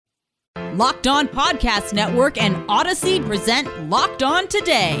Locked On Podcast Network and Odyssey present Locked On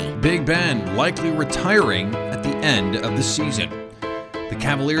Today. Big Ben likely retiring at the end of the season. The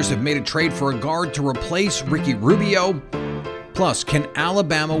Cavaliers have made a trade for a guard to replace Ricky Rubio. Plus, can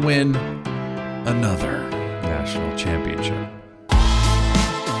Alabama win another national championship?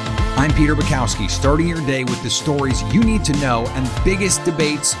 I'm Peter Bukowski, starting your day with the stories you need to know and biggest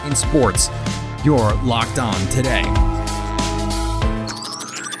debates in sports. You're Locked On Today.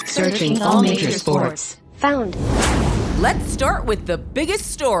 Searching all major sports. Found. Let's start with the biggest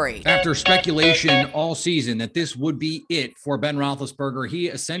story. After speculation all season that this would be it for Ben Roethlisberger, he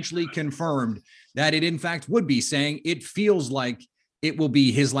essentially confirmed that it in fact would be, saying it feels like it will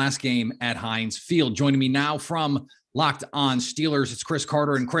be his last game at Heinz Field. Joining me now from Locked On Steelers, it's Chris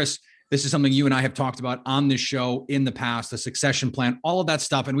Carter. And Chris, this is something you and I have talked about on this show in the past, the succession plan, all of that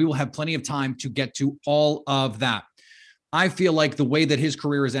stuff, and we will have plenty of time to get to all of that. I feel like the way that his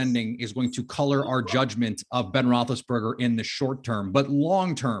career is ending is going to color our judgment of Ben Roethlisberger in the short term. But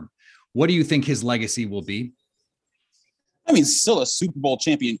long term, what do you think his legacy will be? I mean, still a Super Bowl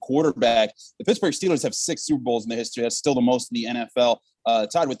champion quarterback. The Pittsburgh Steelers have 6 Super Bowls in their history. That's still the most in the NFL,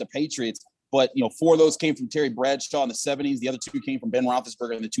 tied with the Patriots. But, 4 of those came from Terry Bradshaw in the 70s. The other 2 came from Ben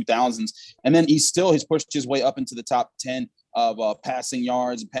Roethlisberger in the 2000s. And then he still has pushed his way up into the top 10 of passing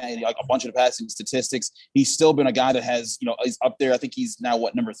yards, like a bunch of the passing statistics. He's still been a guy that has, is up there. I think he's now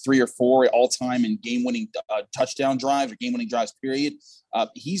number 3 or 4 all time in game-winning touchdown drives or game-winning drives, period.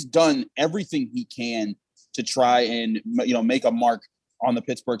 He's done everything he can to try and, make a mark on the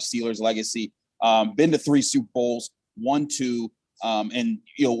Pittsburgh Steelers legacy. Been to 3 Super Bowls, won 2. And,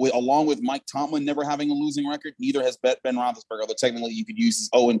 along with Mike Tomlin never having a losing record, neither has Ben Roethlisberger, although technically you could use his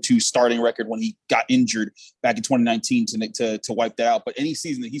 0-2 starting record when he got injured back in 2019 to wipe that out. But any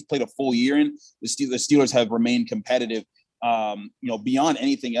season that he's played a full year in, the Steelers have remained competitive. Beyond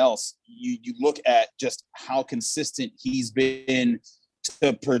anything else, you look at just how consistent he's been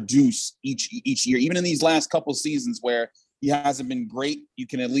to produce each year, even in these last couple seasons where he hasn't been great. You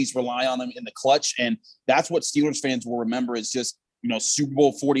can at least rely on him in the clutch. And that's what Steelers fans will remember is just, Super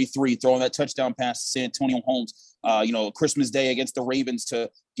Bowl 43, throwing that touchdown pass to Santonio Holmes, Christmas Day against the Ravens to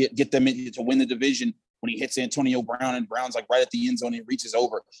get them to win the division when he hits Antonio Brown and Brown's like right at the end zone and he reaches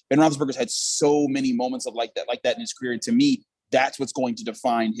over. Ben Roethlisberger's had so many moments of like that in his career. And to me, that's what's going to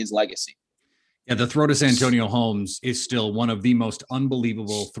define his legacy. Yeah, the throw to Santonio Holmes is still one of the most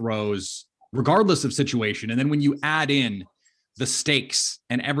unbelievable throws, regardless of situation. And then when you add in the stakes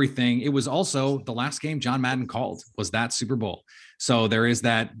and everything, it was also the last game John Madden called was that Super Bowl. So there is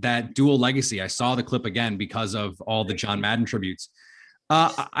that dual legacy. I saw the clip again because of all the John Madden tributes.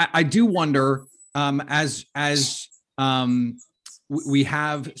 I do wonder, as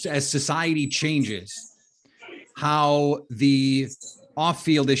society changes, how the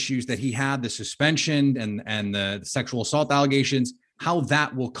off-field issues that he had, the suspension and the sexual assault allegations, how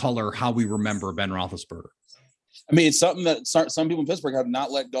that will color how we remember Ben Roethlisberger. I mean, it's something that some people in Pittsburgh have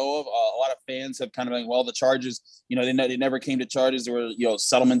not let go of. A lot of fans have kind of been, well, the charges, they never came to charges. There were,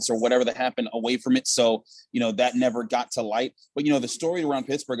 settlements or whatever that happened away from it. So, that never got to light. But, the story around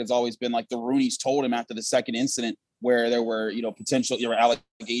Pittsburgh has always been like the Rooneys told him after the second incident where there were, potential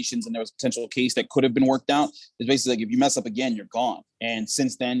allegations and there was a potential case that could have been worked out. It's basically like, if you mess up again, you're gone. And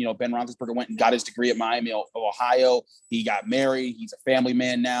since then, Ben Roethlisberger went and got his degree at Miami, Ohio. He got married. He's a family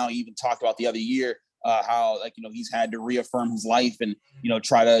man now. He even talked about the other year how he's had to reaffirm his life and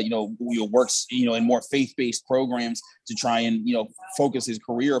try to works in more faith-based programs to try and focus his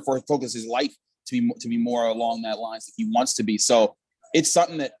career or focus his life to be more along that lines that he wants to be. So it's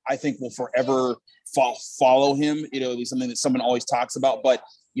something that I think will forever follow him. It'll be something that someone always talks about. But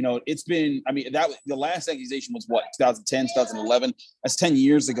it's been, the last accusation was 2010, 2011. That's 10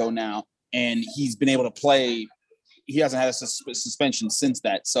 years ago now, and he's been able to play. He hasn't had a suspension since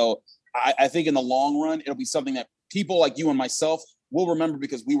that. So I think in the long run, it'll be something that people like you and myself will remember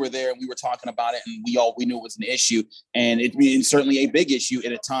because we were there and we were talking about it and we knew it was an issue. And it's certainly a big issue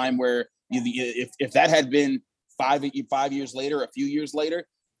at a time where if that had been 5 years later, a few years later,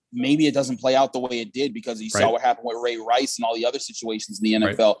 maybe it doesn't play out the way it did because you saw what happened with Ray Rice and all the other situations in the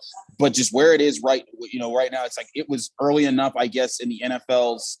NFL. Right. But just where it is right now, it's like it was early enough, I guess, in the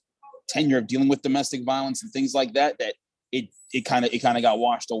NFL's tenure of dealing with domestic violence and things like that it kind of got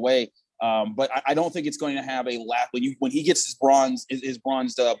washed away. But I don't think it's going to have a lap when he gets his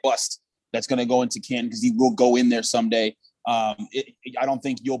bronzed bust that's going to go into Canton because he will go in there someday. I don't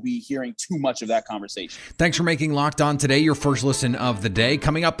think you'll be hearing too much of that conversation. Thanks for making Locked On Today your first listen of the day.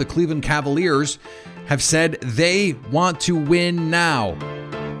 Coming up, the Cleveland Cavaliers have said they want to win now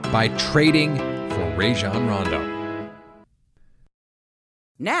by trading for Rajon Rondo.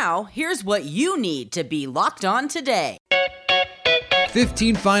 Now, here's what you need to be locked on today.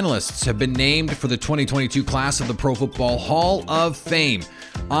 15 finalists have been named for the 2022 class of the Pro Football Hall of Fame.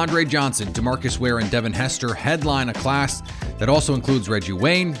 Andre Johnson, DeMarcus Ware, and Devin Hester headline a class that also includes Reggie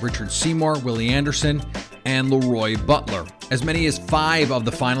Wayne, Richard Seymour, Willie Anderson, and Leroy Butler. As many as 5 of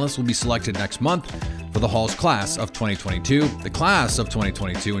the finalists will be selected next month for the Hall's class of 2022. The class of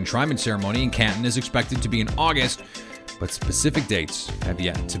 2022 enshrinement ceremony in Canton is expected to be in August, but specific dates have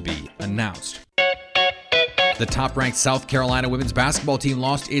yet to be announced. The top-ranked South Carolina women's basketball team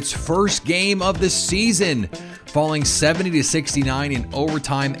lost its first game of the season, falling 70-69 in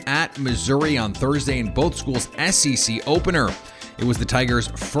overtime at Missouri on Thursday in both schools' SEC opener. It was the Tigers'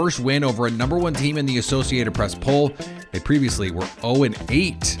 first win over a number 1 team in the Associated Press poll. They previously were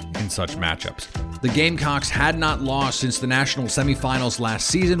 0-8 in such matchups. The Gamecocks had not lost since the national semifinals last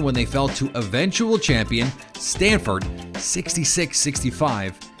season when they fell to eventual champion Stanford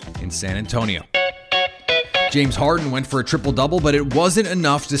 66-65 in San Antonio. James Harden went for a triple-double, but it wasn't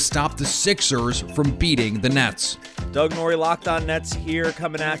enough to stop the Sixers from beating the Nets. Doug Norrie, Locked On Nets here,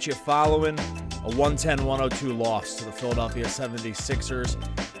 coming at you following a 110-102 loss to the Philadelphia 76ers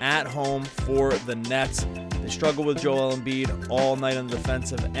at home for the Nets. They struggle with Joel Embiid all night on the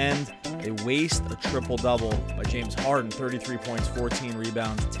defensive end. They waste a triple-double by James Harden, 33 points, 14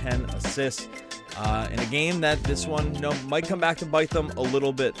 rebounds, 10 assists. In a game that this one might come back to bite them a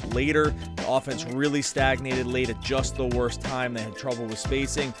little bit later. The offense really stagnated late at just the worst time. They had trouble with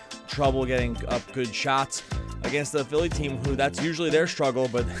spacing, trouble getting up good shots against the Philly team, who that's usually their struggle,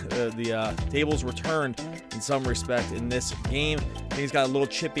 but the tables were turned in some respect in this game. Things got a little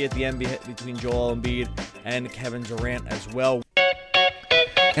chippy at the end between Joel Embiid and Kevin Durant as well.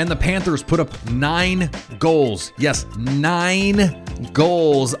 And the Panthers put up 9 goals. Yes, 9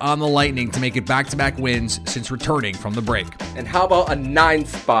 goals on the Lightning to make it back-to-back wins since returning from the break. And how about a 9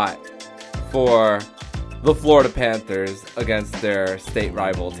 spot for the Florida Panthers against their state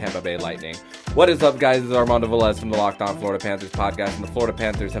rival Tampa Bay Lightning? What is up, guys? This is Armando Velez from the Locked On Florida Panthers podcast, and the Florida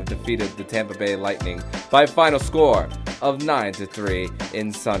Panthers have defeated the Tampa Bay Lightning by a final score of 9-3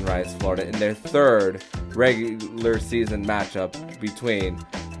 in Sunrise, Florida, in their third regular season matchup between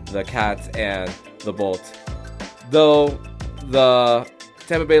the Cats and the Bolts. Though the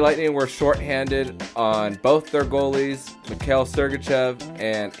Tampa Bay Lightning were shorthanded on both their goalies, Mikhail Sergachev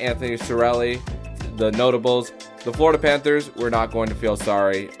and Anthony Cirelli, the notables, the Florida Panthers were not going to feel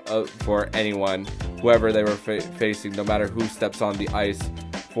sorry for anyone, whoever they were facing, no matter who steps on the ice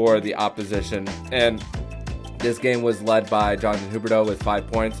for the opposition. And this game was led by Jonathan Huberdeau with 5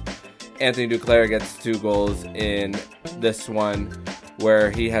 points. Anthony Duclair gets 2 goals in this one,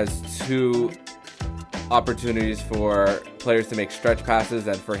 where he has 2 opportunities for players to make stretch passes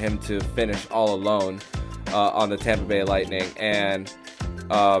and for him to finish all alone on the Tampa Bay Lightning. And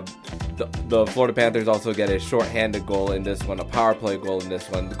the Florida Panthers also get a shorthanded goal in this one, a power play goal in this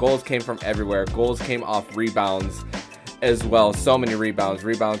one. The goals came from everywhere. Goals came off rebounds as well. So many rebounds.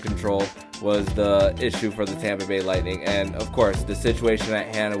 Rebound control was the issue for the Tampa Bay Lightning. And of course, the situation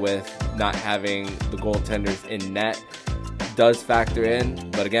at hand with not having the goaltenders in net does factor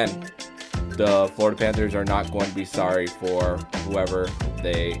in. But again, the Florida Panthers are not going to be sorry for whoever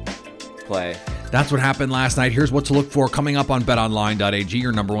they play. That's what happened last night. Here's what to look for coming up on betonline.ag,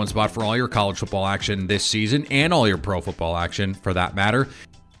 your number 1 spot for all your college football action this season and all your pro football action for that matter.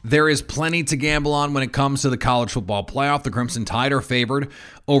 There is plenty to gamble on when it comes to the college football playoff. The Crimson Tide are favored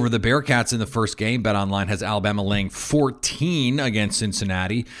over the Bearcats in the first game. BetOnline has Alabama laying 14 against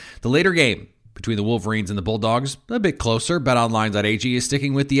Cincinnati. The later game between the Wolverines and the Bulldogs, a bit closer. BetOnline.ag is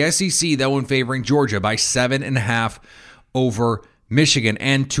sticking with the SEC, though, in favoring Georgia by 7.5 over Michigan.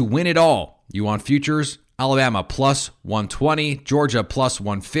 And to win it all, you want futures? Alabama plus 120, Georgia plus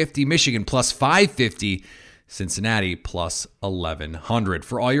 150, Michigan plus 550, Cincinnati plus 1,100.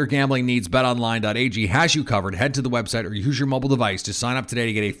 For all your gambling needs, betonline.ag has you covered. Head to the website or use your mobile device to sign up today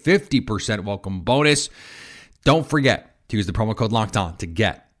to get a 50% welcome bonus. Don't forget to use the promo code LOCKEDON to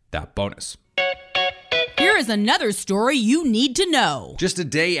get that bonus. Here is another story you need to know. Just a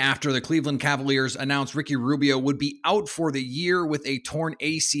day after the Cleveland Cavaliers announced Ricky Rubio would be out for the year with a torn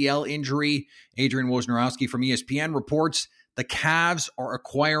ACL injury, Adrian Wojnarowski from ESPN reports the Cavs are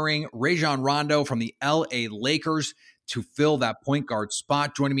acquiring Rajon Rondo from the LA Lakers to fill that point guard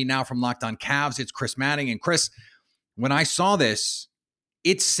spot. Joining me now from Locked On Cavs, it's Chris Manning. And Chris, when I saw this,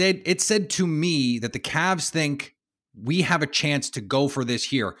 it said to me that the Cavs think we have a chance to go for this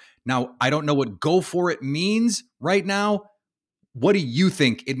here. Now, I don't know what go for it means right now. What do you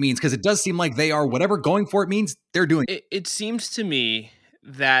think it means? Because it does seem like they are, whatever going for it means, they're doing it. It seems to me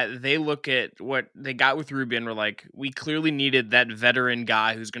that they look at what they got with Rubio and were like, we clearly needed that veteran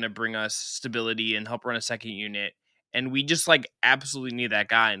guy who's going to bring us stability and help run a second unit. And we just like absolutely need that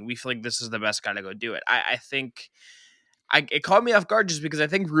guy. And we feel like this is the best guy to go do it. I think it caught me off guard just because I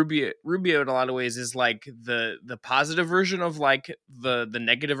think Rubio in a lot of ways is like the positive version of like the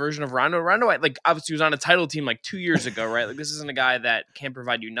negative version of Rondo. Rondo, like obviously was on a title team like 2 years ago, right? Like this isn't a guy that can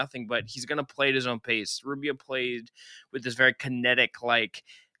provide you nothing, but he's going to play at his own pace. Rubio played with this very kinetic, like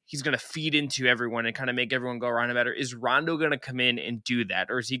he's going to feed into everyone and kind of make everyone go around and better. Is Rondo going to come in and do that?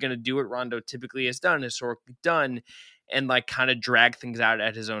 Or is he going to do what Rondo typically has done, historically done, and like kind of drag things out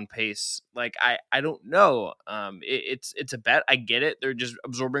at his own pace? Like, I don't know. It's a bet. I get it. They're just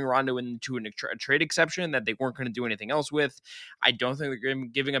absorbing Rondo into a trade exception that they weren't going to do anything else with. I don't think they're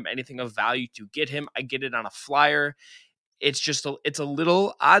giving up anything of value to get him. I get it on a flyer. It's just it's a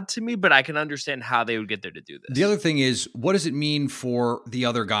little odd to me, but I can understand how they would get there to do this. The other thing is, what does it mean for the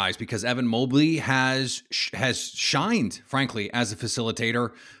other guys? Because Evan Mobley has shined, frankly, as a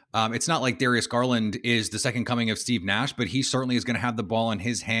facilitator. It's not like Darius Garland is the second coming of Steve Nash, but he certainly is going to have the ball in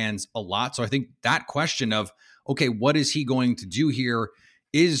his hands a lot. So I think that question of, okay, what is he going to do here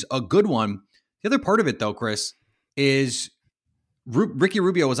is a good one. The other part of it, though, Chris, is Ricky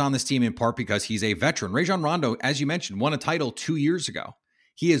Rubio was on this team in part because he's a veteran. Rajon Rondo, as you mentioned, won a title 2 years ago.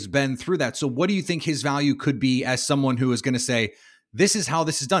 He has been through that. So what do you think his value could be as someone who is going to say, this is how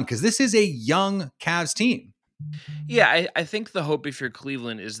this is done? Because this is a young Cavs team. Yeah, I think the hope if you're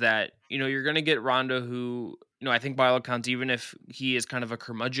Cleveland is that, you're going to get Rondo who, I think by all accounts, even if he is kind of a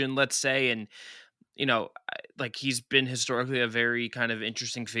curmudgeon, let's say, and, like he's been historically a very kind of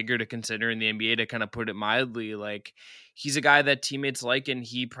interesting figure to consider in the NBA, to kind of put it mildly. Like he's a guy that teammates like, and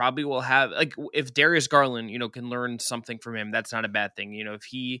he probably will have, like if Darius Garland, can learn something from him, that's not a bad thing. If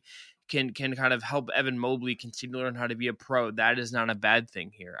he can kind of help Evan Mobley continue to learn how to be a pro, that is not a bad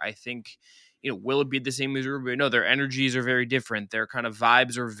thing here. I think, will it be the same as Rubio? No, their energies are very different. Their kind of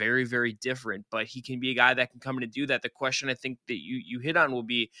vibes are very, very different, but he can be a guy that can come in and do that. The question I think that you hit on will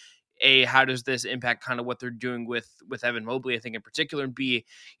be, A, how does this impact kind of what they're doing with Evan Mobley, I think in particular, and B,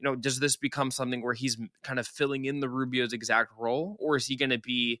 does this become something where he's kind of filling in the Rubio's exact role, or is he going to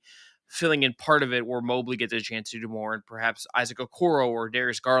be filling in part of it where Mobley gets a chance to do more and perhaps Isaac Okoro or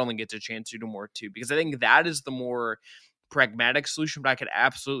Darius Garland gets a chance to do more too? Because I think that is the more pragmatic solution, but I could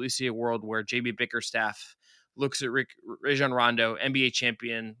absolutely see a world where JB Bickerstaff looks at Rajon Rondo, NBA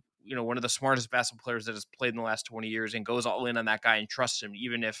champion, one of the smartest basketball players that has played in the last 20 years, and goes all in on that guy and trusts him,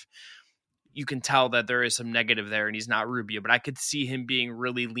 even if you can tell that there is some negative there and he's not Rubio. But I could see him being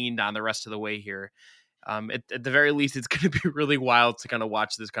really leaned on the rest of the way here. At the very least, it's going to be really wild to kind of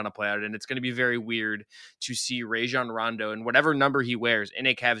watch this kind of play out, and it's going to be very weird to see Rajon Rondo and whatever number he wears in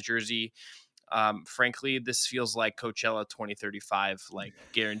a Cavs jersey. Frankly, this feels like Coachella 2035, like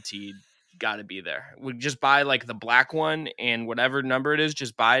guaranteed, got to be there. We just buy like the black one, and whatever number it is,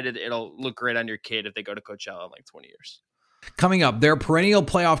 just buy it. It'll look great on your kid if they go to Coachella in like 20 years. Coming up, they're perennial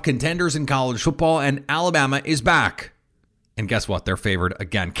playoff contenders in college football, and Alabama is back. And guess what? They're favored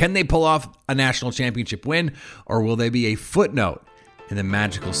again. Can they pull off a national championship win, or will they be a footnote in the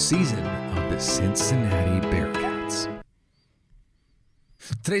magical season of the Cincinnati Bearcats?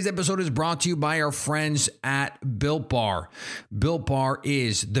 Today's episode is brought to you by our friends at Built Bar. Built Bar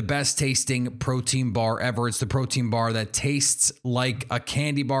is the best tasting protein bar ever. It's the protein bar that tastes like a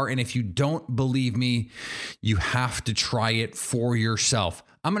candy bar. And if you don't believe me, you have to try it for yourself.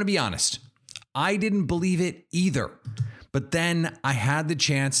 I'm going to be honest. I didn't believe it either. But then I had the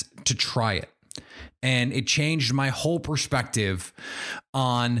chance to try it. And it changed my whole perspective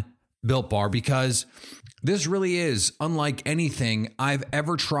on Built Bar, because this really is unlike anything I've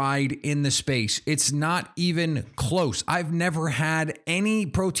ever tried in the space. It's not even close. I've never had any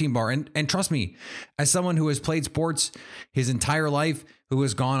protein bar. And trust me, as someone who has played sports his entire life, who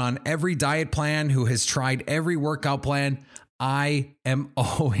has gone on every diet plan, who has tried every workout plan, I am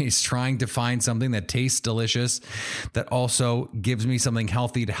always trying to find something that tastes delicious, that also gives me something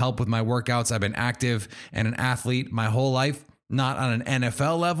healthy to help with my workouts. I've been active and an athlete my whole life, not on an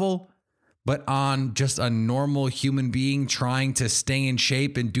NFL level, but on just a normal human being trying to stay in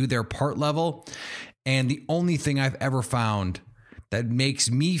shape and do their part level. And the only thing I've ever found that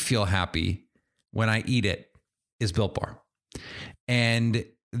makes me feel happy when I eat it is Built Bar. And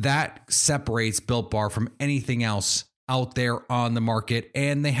that separates Built Bar from anything else out there on the market.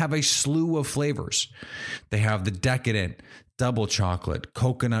 And they have a slew of flavors. They have the decadent double chocolate,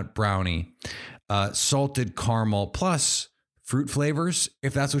 coconut brownie, salted caramel, plus fruit flavors,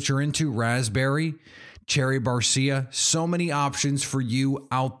 if that's what you're into, raspberry, Cherry Barcia. So many options for you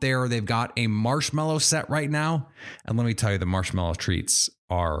out there. They've got a marshmallow set right now. And let me tell you, the marshmallow treats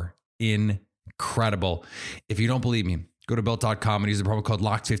are incredible. If you don't believe me, go to Built.com and use the promo code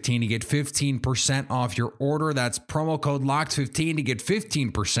LOCKED15 to get 15% off your order. That's promo code LOCKED15 to get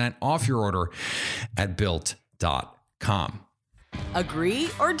 15% off your order at Built.com. Agree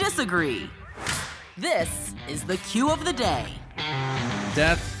or disagree? This is the cue of the day.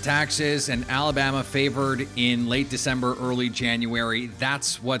 Death, taxes, and Alabama favored in late December, early January.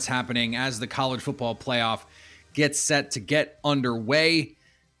 That's what's happening as the college football playoff gets set to get underway.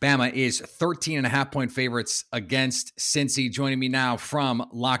 Bama is 13.5-point favorites against Cincy. Joining me now from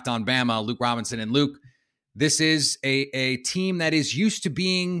Locked on Bama, Luke Robinson. And Luke, this is a team that is used to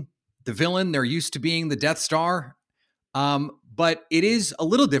being the villain. They're used to being the Death Star. But it is a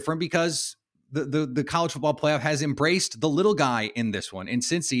little different because the college football playoff has embraced the little guy in this one, in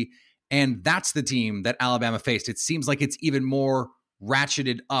Cincy, and that's the team that Alabama faced. It seems like it's even more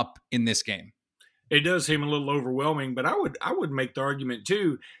ratcheted up in this game. It does seem a little overwhelming, but I would make the argument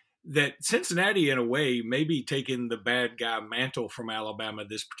too that Cincinnati, in a way, may be taking the bad guy mantle from Alabama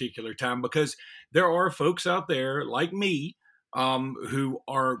this particular time, because there are folks out there like me who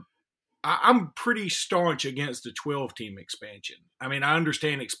are. I'm pretty staunch against the 12-team expansion. I mean, I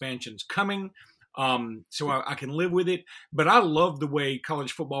understand expansion's coming, so I can live with it. But I love the way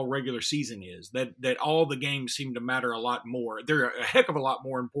college football regular season is, that all the games seem to matter a lot more. They're a heck of a lot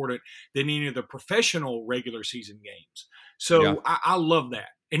more important than any of the professional regular season games. So yeah. I love that.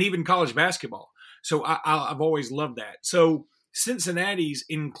 And even college basketball. So I've always loved that. So Cincinnati's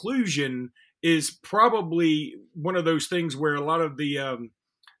inclusion is probably one of those things where a lot of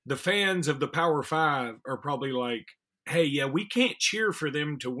the fans of the Power Five are probably like, hey, yeah, we can't cheer for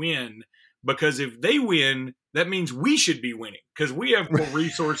them to win, because if they win, that means we should be winning because we have more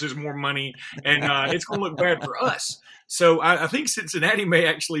resources, more money, and it's going to look bad for us. So I think Cincinnati may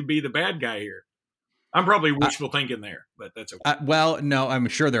actually be the bad guy here. I'm probably wishful thinking there, but that's okay. Well, no, I'm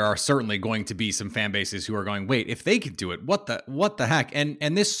sure there are certainly going to be some fan bases who are going, wait, if they could do it, what the heck?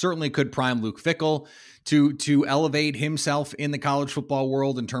 And this certainly could prime Luke Fickell to elevate himself in the college football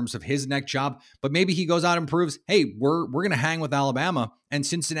world in terms of his next job. But maybe he goes out and proves, hey, we're going to hang with Alabama, and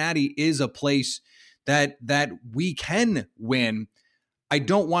Cincinnati is a place that we can win. I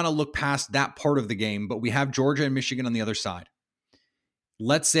don't want to look past that part of the game, but we have Georgia and Michigan on the other side.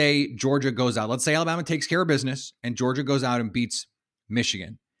 Let's say Georgia goes out. Let's say Alabama takes care of business and Georgia goes out and beats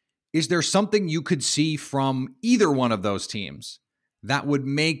Michigan. Is there something you could see from either one of those teams that would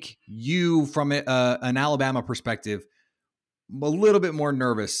make you, from an Alabama perspective, a little bit more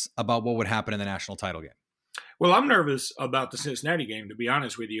nervous about what would happen in the national title game? Well, I'm nervous about the Cincinnati game, to be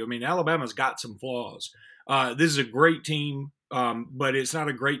honest with you. I mean, Alabama's got some flaws. This is a great team, but it's not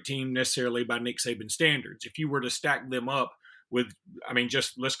a great team necessarily by Nick Saban standards. If you were to stack them up with, I mean,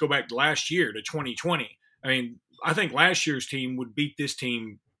 just let's go back to last year, to 2020. I mean, I think last year's team would beat this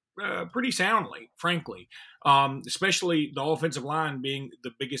team pretty soundly, frankly, especially the offensive line being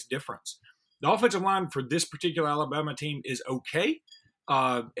the biggest difference. The offensive line for this particular Alabama team is okay,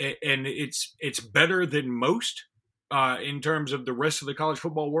 and it's better than most in terms of the rest of the college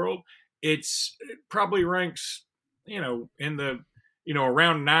football world. It probably ranks, in the,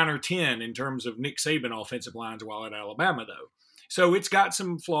 around 9 or 10 in terms of Nick Saban offensive lines while at Alabama, though. So it's got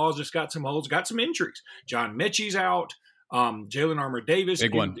some flaws, it's got some holes, got some injuries. John Mechie's out. Jalen Armour-Davis,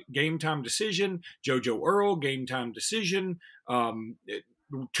 game time decision. JoJo Earl, game time decision. 2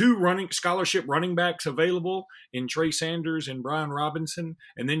 scholarship running backs available in Trey Sanders and Brian Robinson.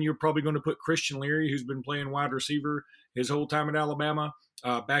 And then you're probably going to put Christian Leary, who's been playing wide receiver his whole time at Alabama,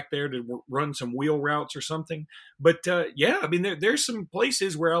 back there to run some wheel routes or something. But, I mean, there's some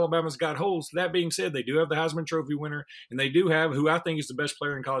places where Alabama's got holes. That being said, they do have the Heisman Trophy winner, and they do have who I think is the best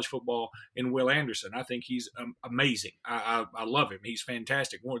player in college football in Will Anderson. I think he's amazing. I love him. He's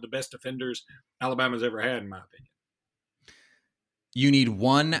fantastic. One of the best defenders Alabama's ever had, in my opinion. You need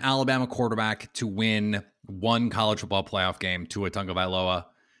one Alabama quarterback to win one college football playoff game. Tua Tagovailoa,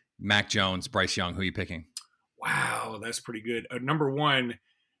 Mac Jones, Bryce Young. Who are you picking? Wow, that's pretty good. Number one,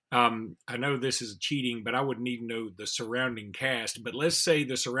 I know this is cheating, but I would need to know the surrounding cast. But let's say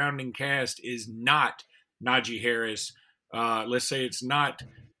the surrounding cast is not Najee Harris. Let's say it's not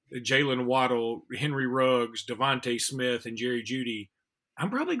Jalen Waddle, Henry Ruggs, Devontae Smith, and Jerry Jeudy. I'm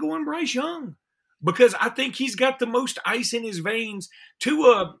probably going Bryce Young, because I think he's got the most ice in his veins.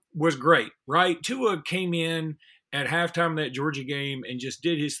 Tua was great, right? Tua came in at halftime of that Georgia game and just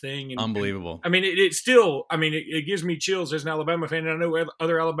did his thing. And, unbelievable. I mean, it gives me chills as an Alabama fan, and I know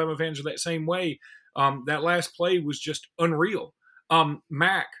other Alabama fans are that same way. That last play was just unreal.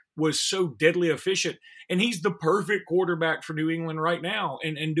 Mac was so deadly efficient. And he's the perfect quarterback for New England right now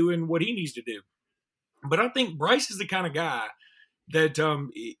and doing what he needs to do. But I think Bryce is the kind of guy that,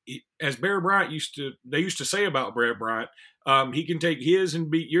 as Bear Bryant used to say about Bear Bryant, he can take his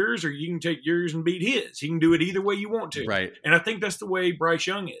and beat yours, or you can take yours and beat his. He can do it either way you want to. Right. And I think that's the way Bryce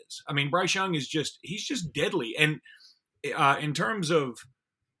Young is. I mean, Bryce Young is he's just deadly. And in terms of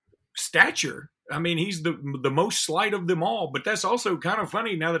stature, I mean, he's the most slight of them all. But that's also kind of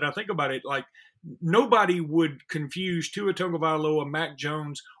funny now that I think about it. Like, nobody would confuse Tua Tagovailoa, Mac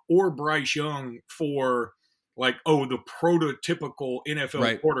Jones, or Bryce Young for the prototypical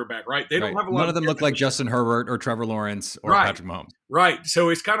NFL quarterback, right? They don't have a lot. None of them look like Justin Herbert or Trevor Lawrence or Patrick Mahomes. Right. So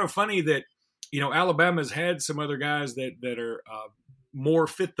it's kind of funny that, Alabama's had some other guys that are more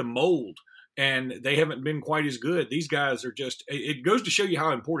fit the mold, and they haven't been quite as good. These guys are just, it goes to show you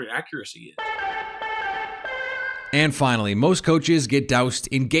how important accuracy is. And finally, most coaches get doused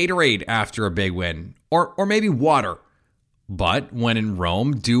in Gatorade after a big win, or maybe water. But when in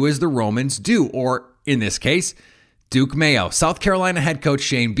Rome, do as the Romans do, or in this case, Duke Mayo. South Carolina head coach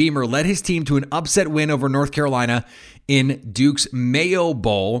Shane Beamer led his team to an upset win over North Carolina in Duke's Mayo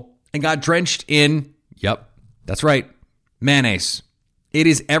Bowl and got drenched in, yep, that's right, mayonnaise. It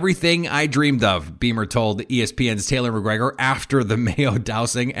is everything I dreamed of, Beamer told ESPN's Taylor McGregor after the Mayo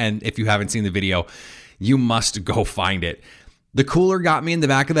dousing. And if you haven't seen the video, you must go find it. The cooler got me in the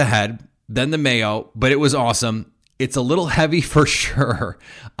back of the head, then the Mayo, but it was awesome. It's a little heavy for sure.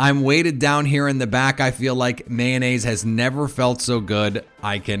 I'm weighted down here in the back. I feel like mayonnaise has never felt so good.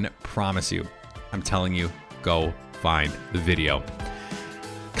 I can promise you. I'm telling you, go find the video.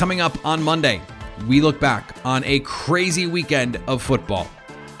 Coming up on Monday, we look back on a crazy weekend of football.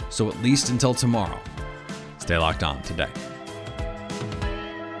 So at least until tomorrow, stay locked on today.